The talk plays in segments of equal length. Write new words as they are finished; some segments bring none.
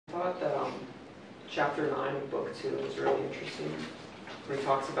chapter 9 of book 2 is really interesting, where he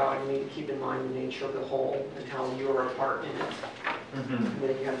talks about you need to keep in mind the nature of the whole and how you are a part in it. And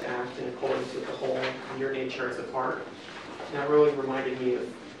then you have to act in accordance with the whole and your nature as a part. And that really reminded me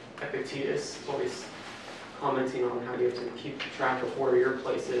of Epictetus, always commenting on how you have to keep track of where your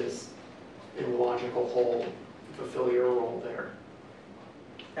place is in the logical whole, fulfill your role there.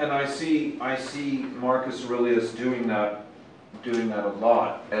 And I see Marcus Aurelius doing that a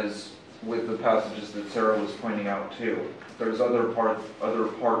lot, as with the passages that Sarah was pointing out too. There's other part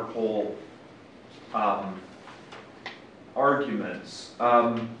whole arguments.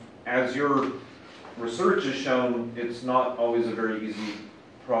 As your research has shown, it's not always a very easy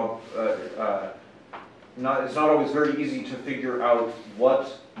it's not always very easy to figure out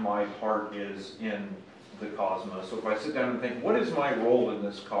what my part is in the cosmos. So if I sit down and think, what is my role in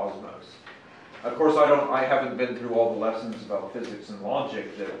this cosmos? Of course, I haven't been through all the lessons about physics and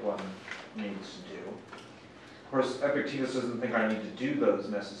logic that one needs to do. Of course, Epictetus doesn't think I need to do those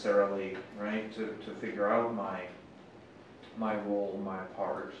necessarily, right? To figure out my role, my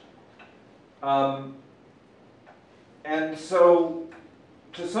part. And so,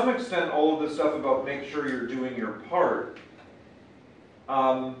 to some extent, all of this stuff about make sure you're doing your part,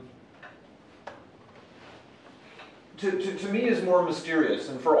 to me is more mysterious.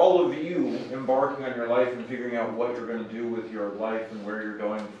 And for all of you embarking on your life and figuring out what you're going to do with your life and where you're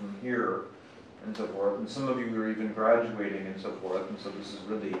going from here and so forth, and some of you are even graduating and so forth, and so this is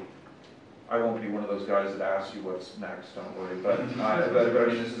really, I won't be one of those guys that asks you what's next, don't worry, but I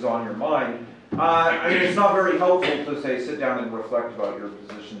mean, this is on your mind. I mean, it's not very helpful to say, sit down and reflect about your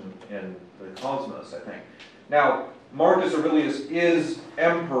position in the cosmos, I think. Now, Marcus Aurelius is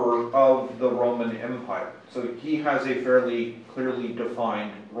emperor of the Roman Empire, so he has a fairly clearly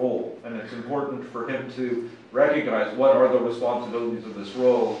defined role, and it's important for him to recognize what are the responsibilities of this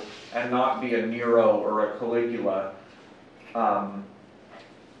role and not be a Nero or a Caligula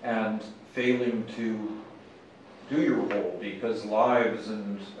and failing to do your role because lives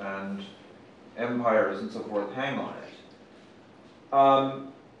and empires and so forth hang on it.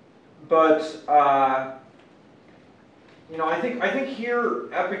 You know, I think here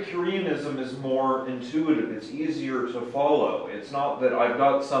Epicureanism is more intuitive. It's easier to follow. It's not that I've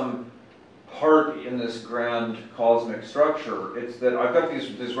got some part in this grand cosmic structure. It's that I've got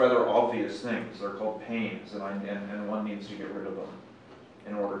these rather obvious things. They're called pains, and one needs to get rid of them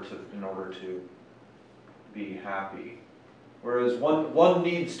in order to be happy. Whereas one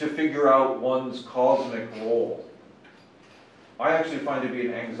needs to figure out one's cosmic role. I actually find it to be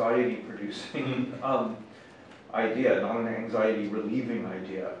an anxiety-producing idea, not an anxiety-relieving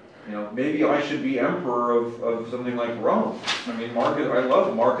idea. You know, maybe I should be emperor of something like Rome. I mean, I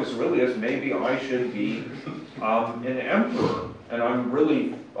love Marcus Aurelius. Maybe I should be an emperor. And I'm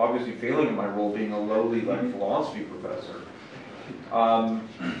really obviously failing in my role being a lowly philosophy professor.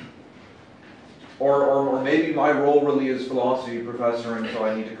 Or maybe my role really is philosophy professor, and so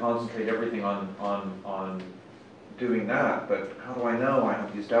I need to concentrate everything on doing that. But how do I know? I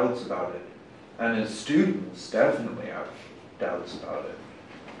have these doubts about it. And as students, definitely have doubts about it.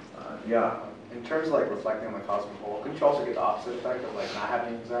 Yeah. In terms of reflecting on the cosmic whole, couldn't you also get the opposite effect of not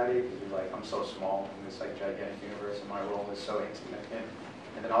having anxiety because you're I'm so small in this gigantic universe and my role is so insignificant.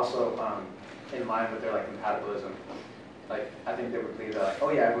 And then also in line with their compatibilism, I think they would believe that oh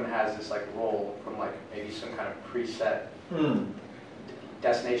yeah, everyone has this role from maybe some kind of preset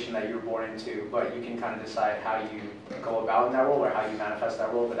destination that you were born into, but you can kind of decide how you go about in that role or how you manifest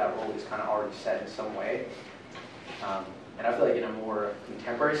that role, but that role is kind of already set in some way. And I feel in a more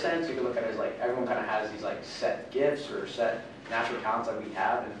contemporary sense, you can look at it as everyone kind of has these set gifts or set natural talents that we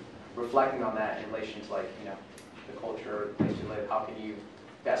have, and reflecting on that in relation to the culture, the place you live, how can you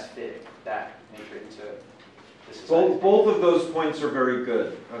best fit that nature into the society? Both of those points are very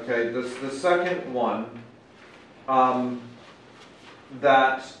good. Okay, the second one,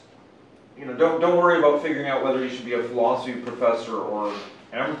 that don't worry about figuring out whether you should be a philosophy professor or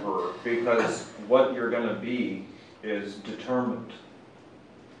emperor, because what you're going to be is determined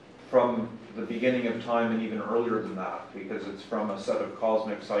from the beginning of time and even earlier than that, because it's from a set of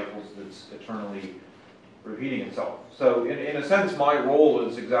cosmic cycles that's eternally repeating itself. So in a sense, my role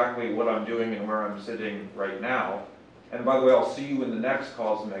is exactly what I'm doing and where I'm sitting right now. And by the way, I'll see you in the next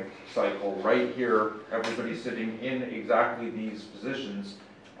cosmic cycle right here, everybody sitting in exactly these positions.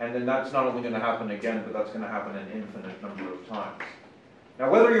 And then that's not only going to happen again, but that's going to happen an infinite number of times. Now,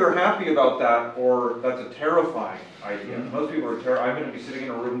 whether you're happy about that or that's a terrifying idea, most people are terrified. I'm going to be sitting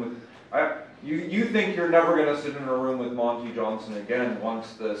in a room with, you think you're never going to sit in a room with Monty Johnson again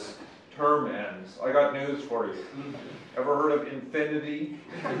once this term ends. I got news for you. Ever heard of infinity?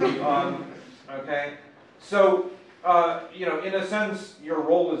 Okay? So, in a sense, your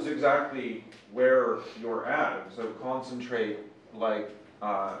role is exactly where you're at. So concentrate, like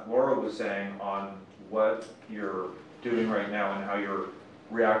Laura was saying, on what you're doing right now and how you're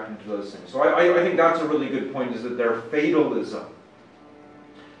reacting to those things. So I think that's a really good point, is that they're fatalism.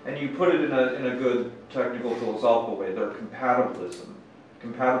 And you put it in a good technical philosophical way, they're compatibilism.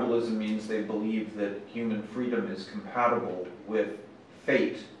 Compatibilism means they believe that human freedom is compatible with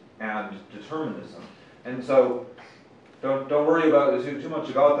fate and determinism. And so don't worry about too much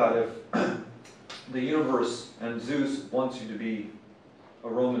about that. If the universe and Zeus wants you to be a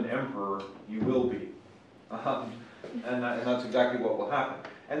Roman emperor, you will be. And that's exactly what will happen.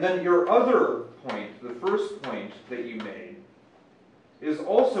 And then your other point, the first point that you made, is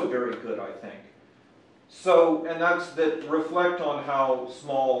also very good, I think. So, and that's that reflect on how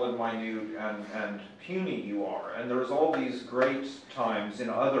small and minute and puny you are. And there's all these great times in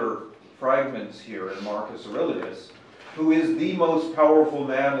other fragments here in Marcus Aurelius, who is the most powerful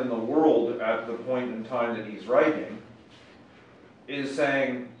man in the world at the point in time that he's writing, is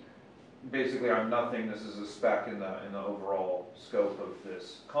saying, basically, I'm nothing, this is a speck in the overall scope of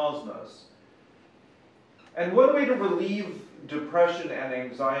this cosmos. And one way to relieve depression and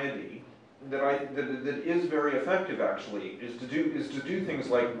anxiety that is very effective, actually, is to do things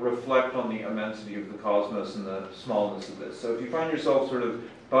like reflect on the immensity of the cosmos and the smallness of this. So if you find yourself sort of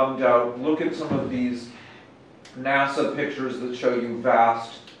bummed out, look at some of these NASA pictures that show you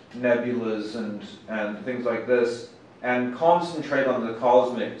vast nebulas and things like this, and concentrate on the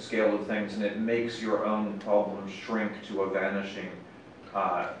cosmic scale of things, and it makes your own problem shrink to a vanishing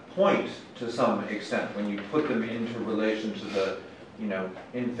point to some extent when you put them into relation to the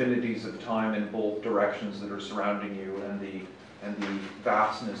infinities of time in both directions that are surrounding you, and the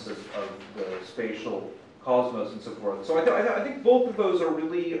vastness of the spatial cosmos and so forth. So I think both of those are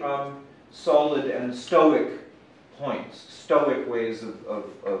really solid and stoic points, stoic ways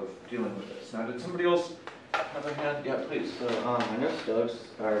of dealing with this. Now, did somebody else have a hand? Yeah, please. So I know Stoics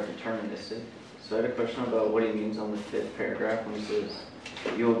are deterministic. So I had a question about what he means on the 5th paragraph when he says,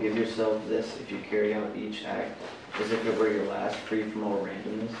 "You will give yourself this if you carry out each act as if it were your last, free from all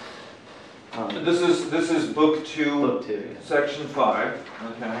randomness." This is book 2, Book 2, yeah. section 5.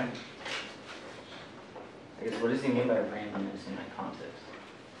 Okay. I guess, what does he mean by randomness in that context?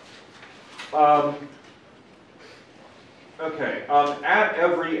 Okay. At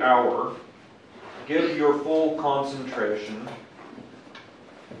every hour, give your full concentration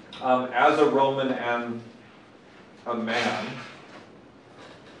as a Roman and a man.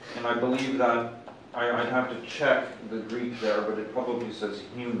 And I believe that I'd have to check the Greek there, but it probably says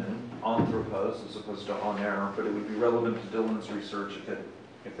human, anthropos, as opposed to oner, but it would be relevant to Dylan's research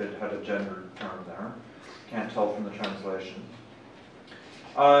if it had a gendered term there. Can't tell from the translation.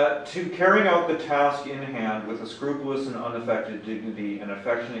 To carrying out the task in hand with a scrupulous and unaffected dignity and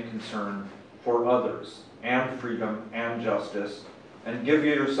affectionate concern for others, and freedom and justice, and give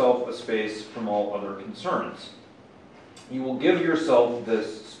yourself a space from all other concerns. You will give yourself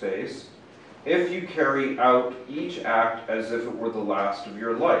this space if you carry out each act as if it were the last of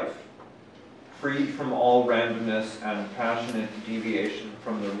your life, freed from all randomness and passionate deviation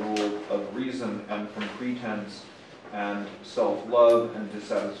from the rule of reason and from pretense and self-love and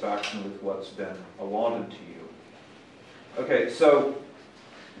dissatisfaction with what's been allotted to you. Okay, so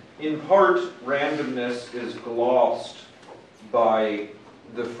in part, randomness is glossed by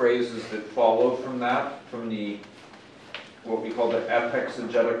the phrases that follow from that, from the what we call the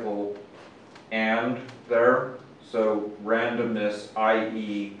epexegetical and there. So randomness,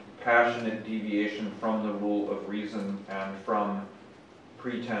 i.e. passionate deviation from the rule of reason and from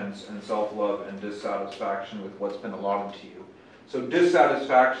pretense and self-love and dissatisfaction with what's been allotted to you. So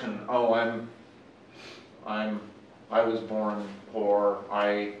dissatisfaction, I was born poor,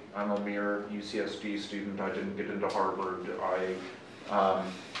 I'm a mere UCSD student, I didn't get into Harvard,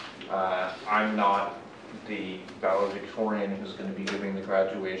 I'm not the valedictorian who's going to be giving the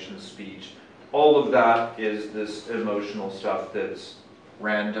graduation speech. All of that is this emotional stuff that's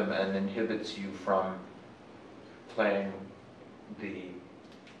random and inhibits you from playing the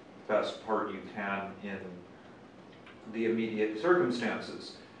best part you can in the immediate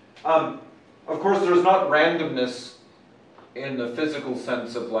circumstances. Of course, there's not randomness in the physical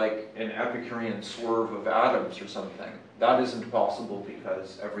sense of like an Epicurean swerve of atoms or something. That isn't possible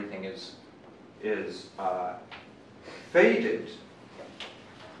because everything is faded.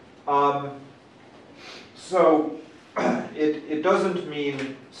 So it doesn't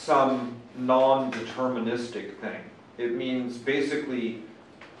mean some non-deterministic thing. It means basically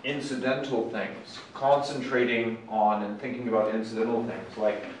incidental things, concentrating on and thinking about incidental things,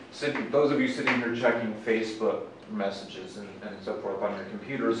 like those of you sitting here checking Facebook messages and so forth on your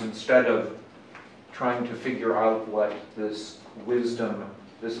computers, instead of trying to figure out what this wisdom,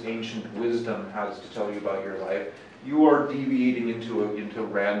 this ancient wisdom has to tell you about your life, you are deviating into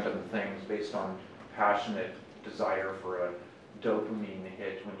random things based on passionate desire for a dopamine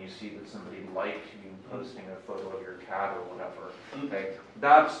hit when you see that somebody liked you posting a photo of your cat or whatever. Okay,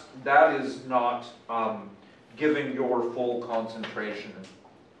 that is not giving your full concentration,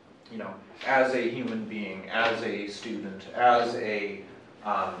 you know, as a human being, as a student, as a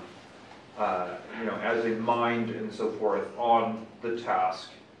you know, as a mind and so forth on the task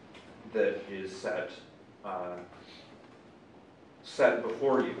that is set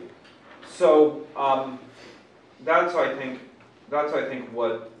before you. So that's I think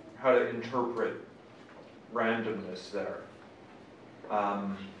how to interpret randomness there.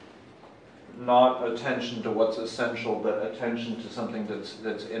 Not attention to what's essential, but attention to something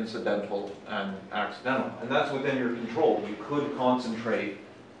that's incidental and accidental. And that's within your control. You could concentrate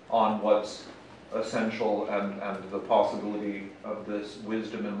on what's essential and the possibility of this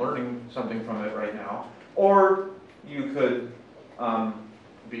wisdom and learning something from it right now. Or you could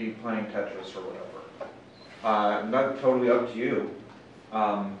be playing Tetris or whatever. That's totally up to you.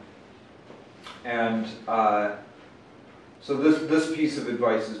 So this piece of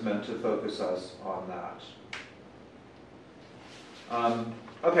advice is meant to focus us on that.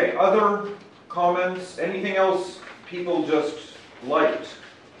 Okay, other comments? Anything else people just liked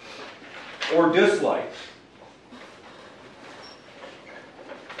or disliked?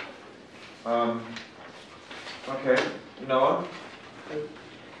 Okay, Noah?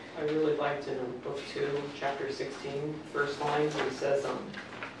 I really liked in book 2, chapter 16, first line, where he says,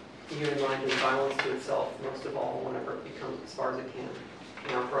 the human mind is violence to itself, most of all, whenever it becomes as far as it can,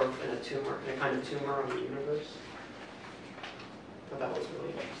 an outgrowth and a kind of tumor on the universe. So that was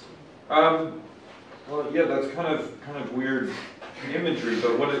really interesting. Well, yeah, that's kind of weird imagery,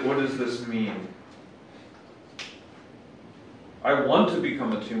 but what does this mean? I want to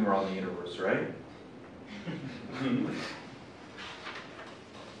become a tumor on the universe, right?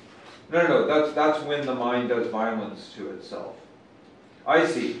 No, that's when the mind does violence to itself. I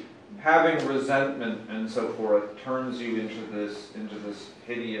see. Having resentment and so forth turns you into this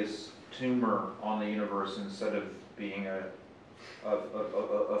hideous tumor on the universe instead of being a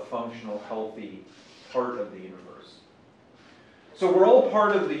functional, healthy part of the universe. So we're all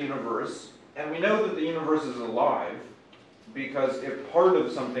part of the universe, and we know that the universe is alive, because if part of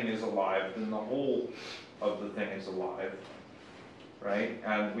something is alive, then the whole of the thing is alive, right?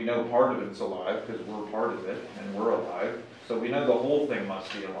 And we know part of it's alive because we're part of it, and we're alive. So we know the whole thing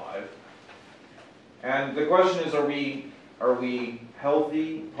must be alive. And the question is, are we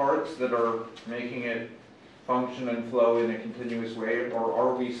healthy parts that are making it function and flow in a continuous way, or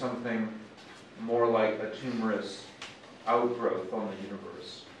are we something more like a tumorous outgrowth on the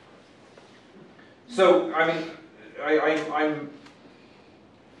universe? So, I mean, I'm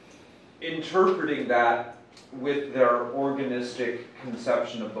interpreting that with their organistic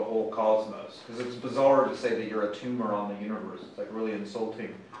conception of the whole cosmos, because it's bizarre to say that you're a tumor on the universe. It's like a really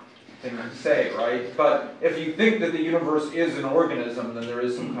insulting thing to say, right? But if you think that the universe is an organism, then there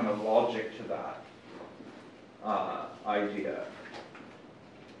is some kind of logic to that idea.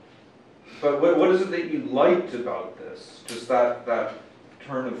 But what is it that you liked about this? Just that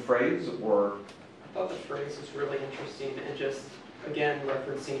turn of phrase, or? I thought the phrase was really interesting, and just, again,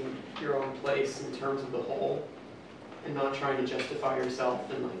 referencing your own place in terms of the whole, and not trying to justify yourself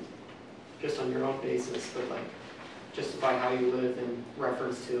and like just on your own basis, but like justify how you live in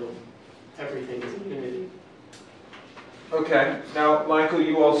reference to everything as a unity. Okay. Now, Michael,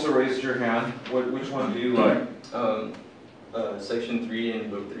 you also raised your hand. Which one do you like? Section 3 in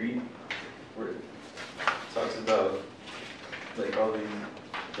book 3, where it talks about like all these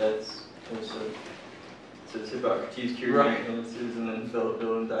deaths and stuff. So it's Hippocrates cured illnesses, and then Philip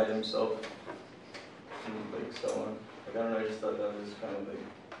died himself, and like so on. Like I don't know, I just thought that was kind of like,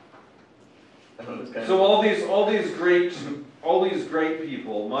 I don't know, it's kind so of. all these great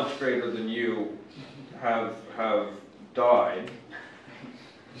people, much greater than you, have died.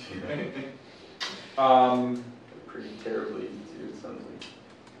 Pretty terribly too, it sounds like.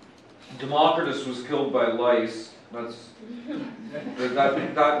 Democritus was killed by lice. That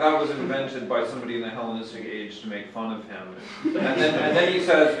was invented by somebody in the Hellenistic age to make fun of him. And then he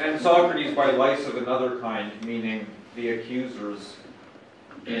says, and Socrates by lice of another kind, meaning the accusers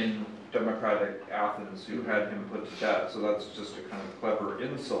in democratic Athens who had him put to death. So that's just a kind of clever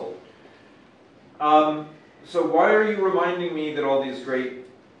insult. So why are you reminding me that all these great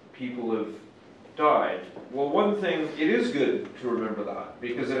people have died. Well, one thing, it is good to remember that,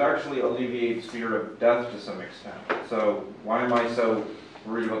 because it actually alleviates fear of death to some extent. So why am I so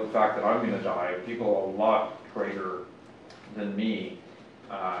worried about the fact that I'm going to die? People a lot greater than me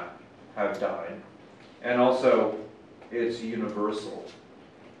have died. And also, it's universal.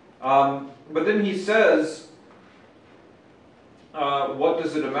 But then he says, what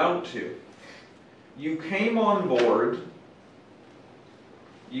does it amount to? You came on board,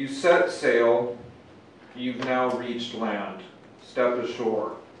 you set sail, you've now reached land, step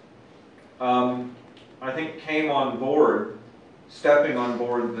ashore. I think came on board, stepping on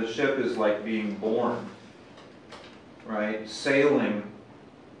board the ship is like being born, right? Sailing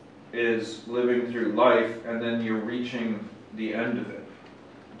is living through life, and then you're reaching the end of it.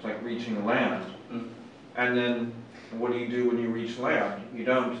 It's like reaching land. And then what do you do when you reach land? You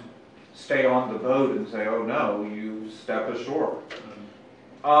don't stay on the boat and say, oh no, you step ashore.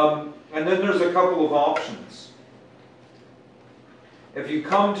 And then there's a couple of options. If you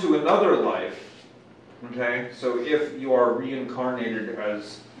come to another life, okay, so if you are reincarnated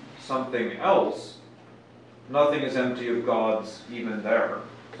as something else, nothing is empty of gods even there.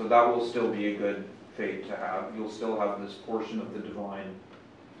 So that will still be a good fate to have. You'll still have this portion of the divine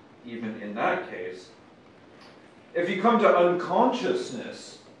even in that case. If you come to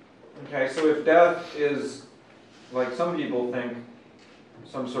unconsciousness, okay, so if death is, like some people think,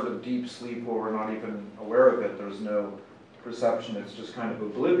 some sort of deep sleep where we're not even aware of it, there's no perception, it's just kind of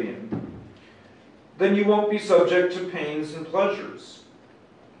oblivion, then you won't be subject to pains and pleasures.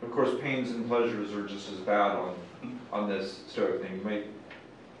 Of course, pains and pleasures are just as bad on this Stoic thing.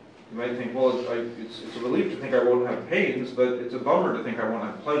 You might think, well, it's a relief to think I won't have pains, but it's a bummer to think I won't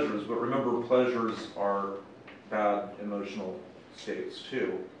have pleasures. But remember, pleasures are bad emotional states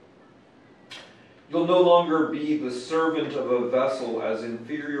too. You'll no longer be the servant of a vessel as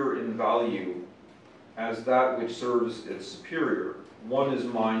inferior in value as that which serves its superior. One is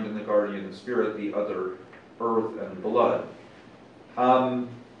mind and the guardian spirit, the other earth and blood. And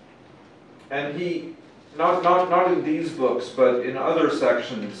he, not in these books, but in other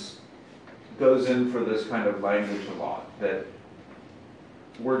sections, goes in for this kind of language a lot, that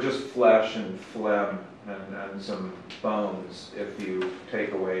we're just flesh and phlegm and some bones if you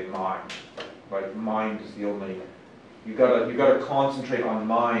take away mind. Like mind is the only, you gotta concentrate on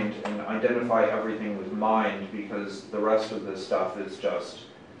mind and identify everything with mind, because the rest of this stuff is just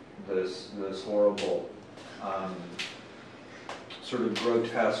this horrible sort of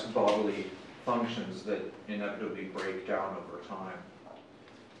grotesque bodily functions that inevitably break down over time.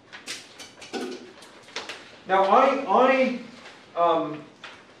 Now I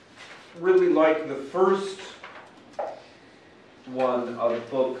really like the first one of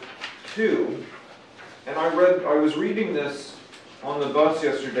book 2, and I was reading this on the bus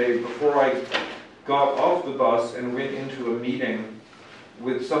yesterday before I got off the bus and went into a meeting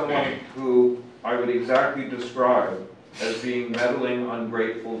with someone who I would exactly describe as being meddling,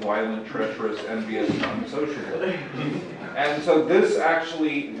 ungrateful, violent, treacherous, envious, and unsociable. And so this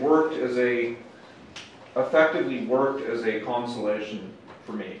actually effectively worked as a consolation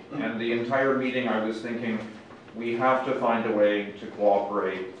for me. And the entire meeting I was thinking, we have to find a way to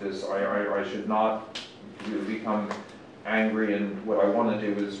cooperate. I should not become angry, and what I want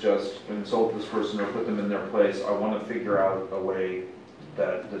to do is just insult this person or put them in their place. I want to figure out a way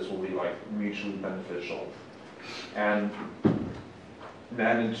that this will be like mutually beneficial, and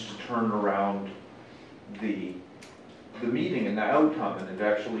managed to turn around the meeting and the outcome, and it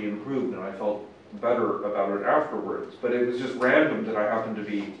actually improved, and I felt better about it afterwards. But it was just random that I happened to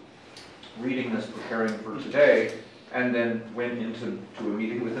be reading this, preparing for today, and then went into a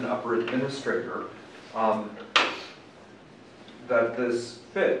meeting with an upper administrator that this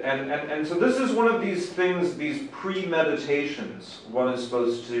fit. And so this is one of these things, these pre-meditations one is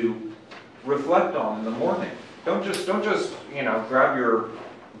supposed to reflect on in the morning. Don't just put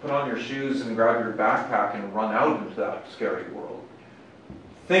on your shoes and grab your backpack and run out into that scary world.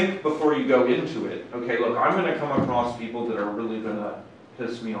 Think before you go into it. Okay, look, I'm going to come across people that are really going to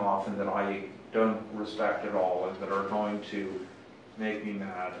piss me off and that I don't respect at all, and that are going to make me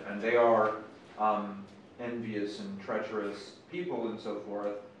mad, and they are envious and treacherous people and so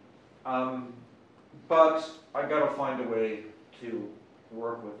forth. But I got to find a way to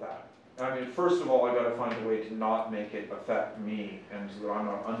work with that. I mean, first of all, I got to find a way to not make it affect me, and so that I'm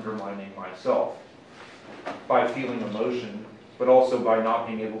not undermining myself by feeling emotion, but also by not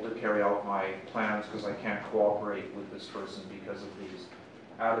being able to carry out my plans because I can't cooperate with this person because of these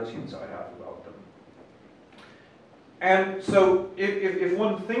attitudes I have about them. And so if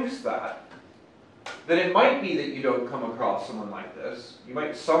one thinks that, then it might be that you don't come across someone like this. You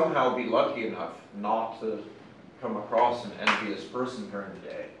might somehow be lucky enough not to come across an envious person during the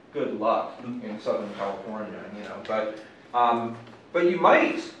day. Good luck in Southern California, you know, but you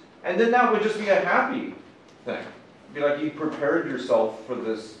might, and then that would just be a happy thing. It'd be like you prepared yourself for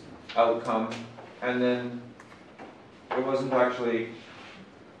this outcome, and then it wasn't actually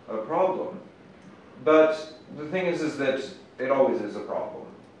a problem. But the thing is that it always is a problem,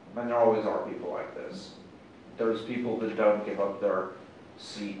 and there always are people like this. There's people that don't give up their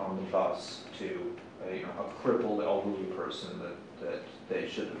seat on the bus to a crippled elderly person that they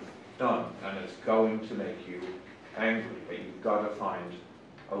should have done, and it's going to make you angry, but you've got to find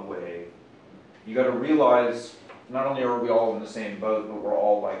a way. You got to realize not only are we all in the same boat, but we're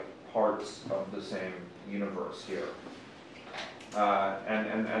all like parts of the same universe here.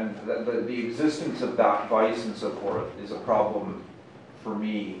 And the existence of that vice and so forth is a problem for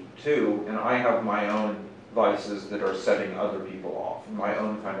me too, and I have my own vices that are setting other people off, my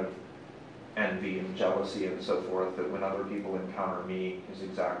own kind of envy and jealousy and so forth, that when other people encounter me is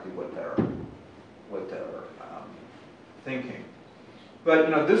exactly what they're thinking. But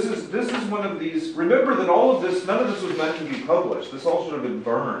you know, this is one of these. Remember that all of this, none of this was meant to be published. This all should have been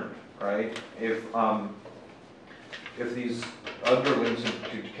burned, right? If these underlings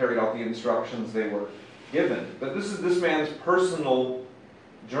had carried out the instructions they were given. But this is this man's personal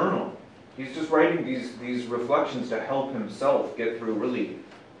journal. He's just writing these reflections to help himself get through really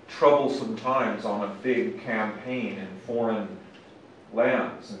troublesome times on a big campaign in foreign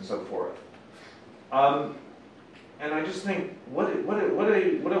lands and so forth. And I just think, what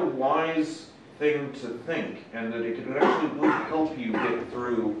a wise thing to think, and that it could actually really help you get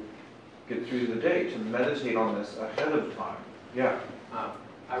through the day, to meditate on this ahead of time. Yeah.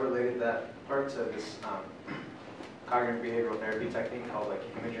 I related that part to this cognitive behavioral therapy technique called like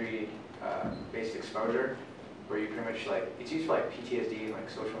imagery-based exposure, where you pretty much like, it's used for like PTSD and like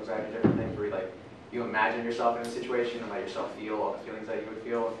social anxiety, different things, where you imagine yourself in a situation and let yourself feel all the feelings that you would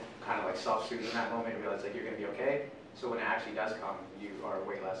feel, kind of like self-soothe in that moment and realize like you're going to be okay. So when it actually does come, you are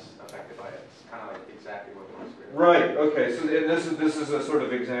way less affected by it. It's kind of like exactly what the Holy Spirit. Right. Okay. So this is a sort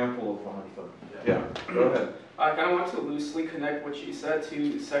of example of one of them. Yeah. Go ahead. I kind of want to loosely connect what you said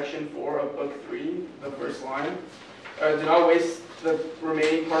to section 4 of book 3, the first line. Do not waste the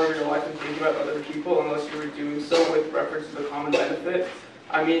remaining part of your life in thinking about other people unless you were doing so with reference to the common benefit.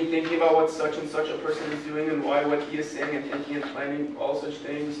 I mean, thinking about what such and such a person is doing and why what he is saying and thinking and planning, all such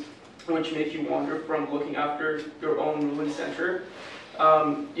things, which make you wander from looking after your own ruling center.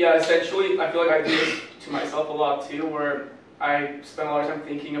 Yeah, essentially, I feel like I do this to myself a lot too, where I spend a lot of time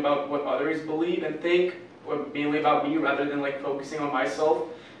thinking about what others believe and think, mainly about me, rather than like focusing on myself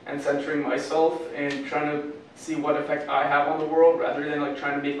and centering myself and trying to see what effect I have on the world, rather than like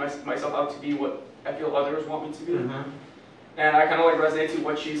trying to make myself out to be what I feel others want me to be. Mm-hmm. And I kind of like resonate to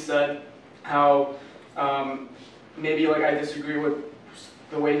what she said, how maybe like I disagree with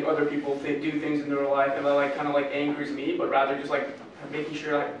the way other people do things in their life, and that like kind of like angers me, but rather just like making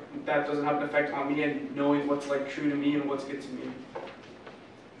sure like that doesn't have an effect on me and knowing what's like true to me and what's good to me.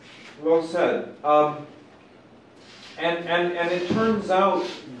 Well said. And it turns out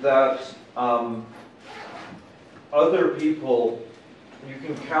that other people, you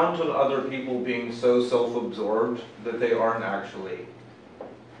can count on other people being so self-absorbed that they aren't actually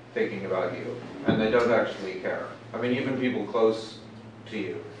thinking about you, and they don't actually care. I mean, even people close to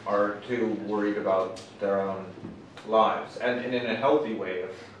you are too worried about their own lives, and in a healthy way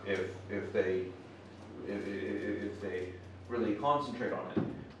if they really concentrate on it.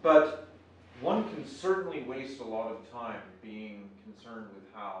 But one can certainly waste a lot of time being concerned with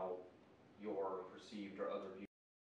how you're perceived or other people